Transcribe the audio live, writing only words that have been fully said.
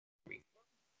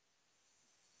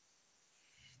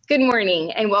Good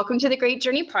morning and welcome to the Great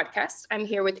Journey podcast. I'm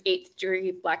here with 8th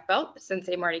degree black belt,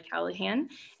 Sensei Marty Callahan.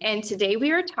 And today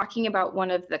we are talking about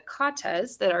one of the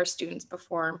katas that our students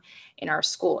perform in our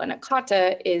school. And a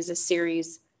kata is a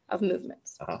series of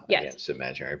movements. Yes. Against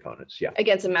imaginary opponents. Yeah.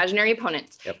 Against imaginary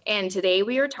opponents. Yep. And today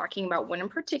we are talking about one in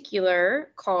particular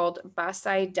called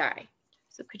Bassai Dai.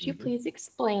 So could you please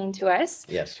explain to us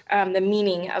the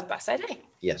meaning of Bassai Dai?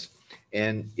 Yes.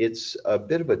 And it's a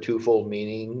bit of a twofold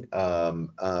meaning.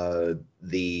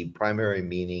 The primary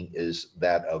meaning is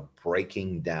that of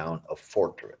breaking down a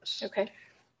fortress. Okay.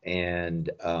 And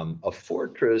a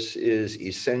fortress is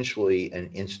essentially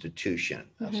an institution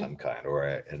of some kind,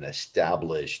 or an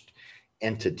established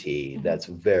entity that's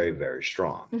very, very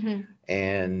strong.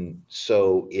 And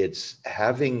so it's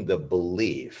having the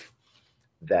belief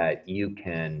that you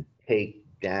can take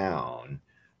down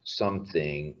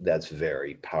something that's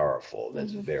very powerful,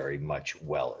 that's very much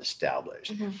well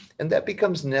established. And that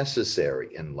becomes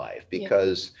necessary in life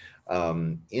because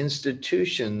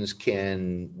institutions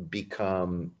can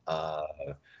become,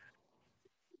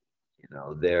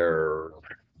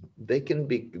 they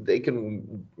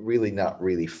can really not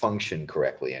really function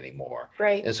correctly anymore.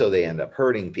 Right. And so they end up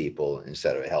hurting people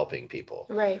instead of helping people.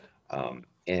 Right.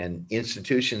 And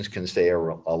institutions can stay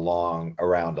around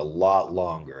a lot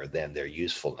longer than their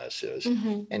usefulness is.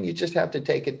 And you just have to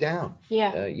take it down.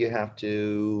 Yeah.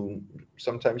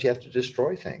 Sometimes you have to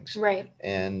destroy things. Right.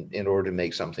 And in order to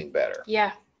make something better.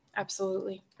 Yeah,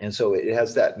 absolutely. And so it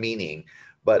has that meaning.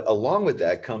 But along with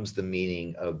that comes the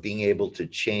meaning of being able to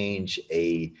change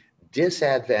a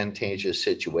disadvantageous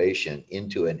situation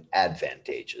into an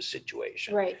advantageous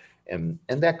situation. Right. And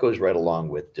that goes right along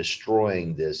with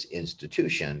destroying this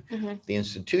institution. The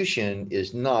institution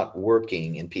is not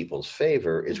working in people's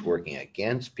favor, it's working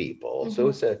against people. So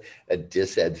it's a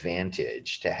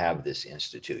disadvantage to have this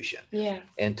institution. Yeah.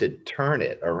 And to turn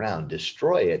it around,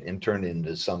 destroy it, and turn it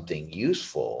into something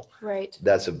useful. Right.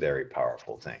 That's a very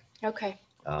powerful thing. Okay.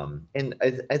 And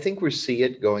I think we see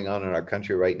it going on in our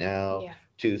country right now. Yeah.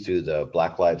 Through the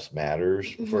Black Lives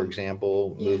Matters, for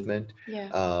example, movement,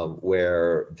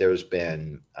 where there's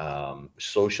been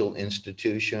social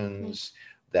institutions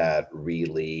that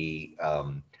really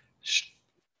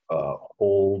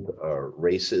hold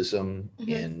racism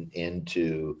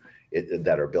into it,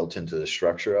 that are built into the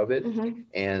structure of it.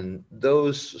 And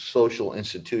those social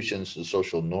institutions, the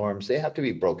social norms, they have to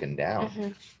be broken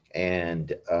down.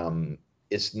 And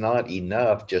it's not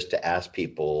enough just to ask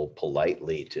people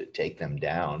politely to take them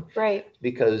down. Right.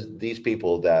 Because these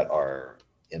people that are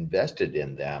invested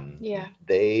in them,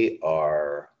 they're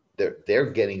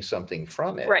getting something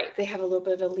from it. Right. They have a little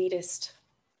bit of elitist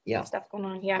stuff going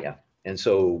on. Yeah. And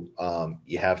so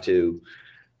you have to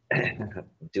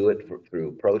do it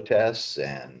through protests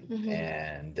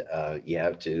and you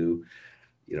have to,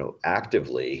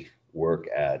 actively work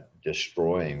at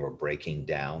destroying or breaking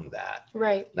down that.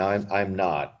 Right. Now, I'm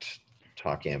not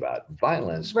talking about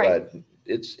violence, but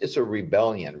it's a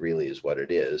rebellion, really, is what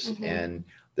it is. And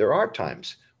there are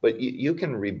times, but you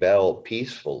can rebel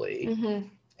peacefully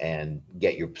and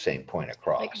get your same point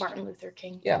across. Like Martin Luther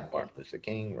King. Yeah, Martin Luther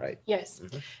King, right? Yes.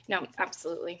 No,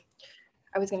 absolutely.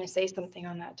 I was going to say something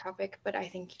on that topic, but I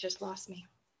think you just lost me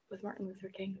with Martin Luther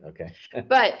King. Okay.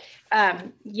 But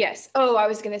yes. Oh, I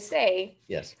was going to say.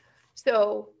 Yes.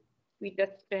 So we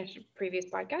just finished a previous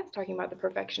podcast talking about the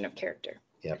perfection of character.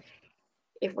 Yep.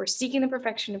 If we're seeking the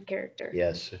perfection of character.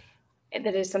 Yes.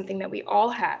 That is something that we all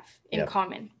have in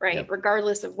common, right? Yep.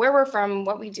 Regardless of where we're from,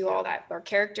 what we do, all that. Our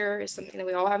character is something that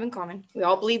we all have in common. We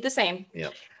all bleed the same.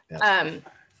 Yep.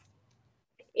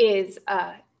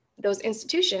 Those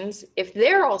institutions, if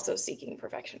they're also seeking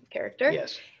perfection of character.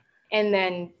 Yes. And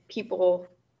then if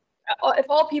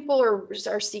all people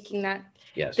are seeking that,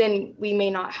 then we may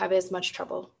not have as much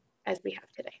trouble as we have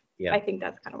today. Yeah. I think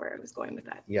that's kind of where I was going with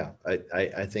that. Yeah,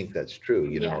 I think that's true.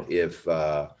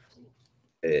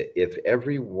 If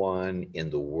everyone in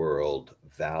the world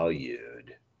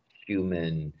valued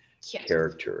human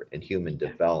character and human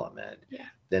development,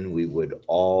 then we would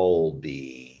all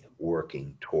be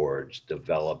working towards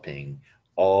developing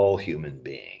all human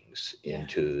beings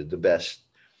into the best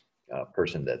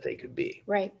person that they could be.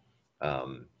 Right.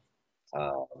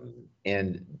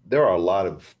 And there are a lot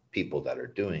of people that are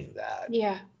doing that.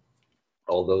 Yeah.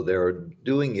 Although they're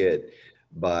doing it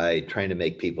by trying to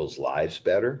make people's lives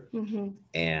better.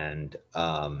 And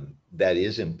that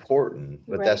is important,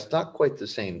 but that's not quite the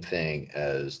same thing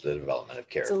as the development of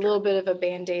character. It's a little bit of a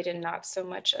Band-Aid and not so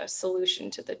much a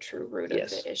solution to the true root of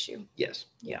the issue. Yes.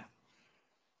 Yeah.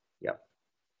 Yep.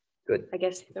 Good. I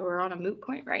guess that we're on a moot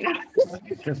point right now.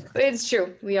 But it's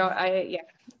true. We all,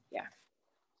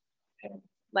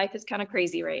 life is kind of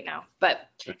crazy right now, but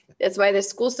that's why this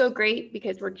school's so great,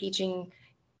 because we're teaching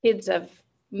kids of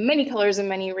many colors and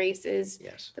many races,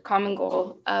 Yes. the common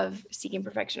goal of seeking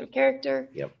perfection of character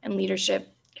and leadership,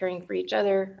 caring for each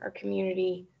other, our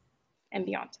community, and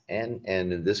beyond. And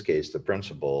in this case, the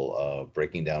principle of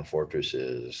breaking down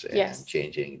fortresses and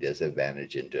changing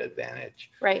disadvantage into advantage.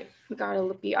 Right. We got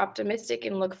to be optimistic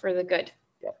and look for the good.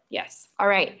 Yep. Yes. All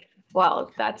right.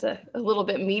 Well, that's a little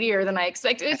bit meatier than I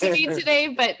expected it to be today,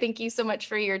 but thank you so much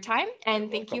for your time. And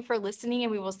thank you for listening.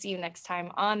 And we will see you next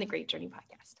time on the Great Journey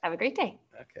Podcast. Have a great day.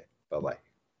 Okay. Bye-bye.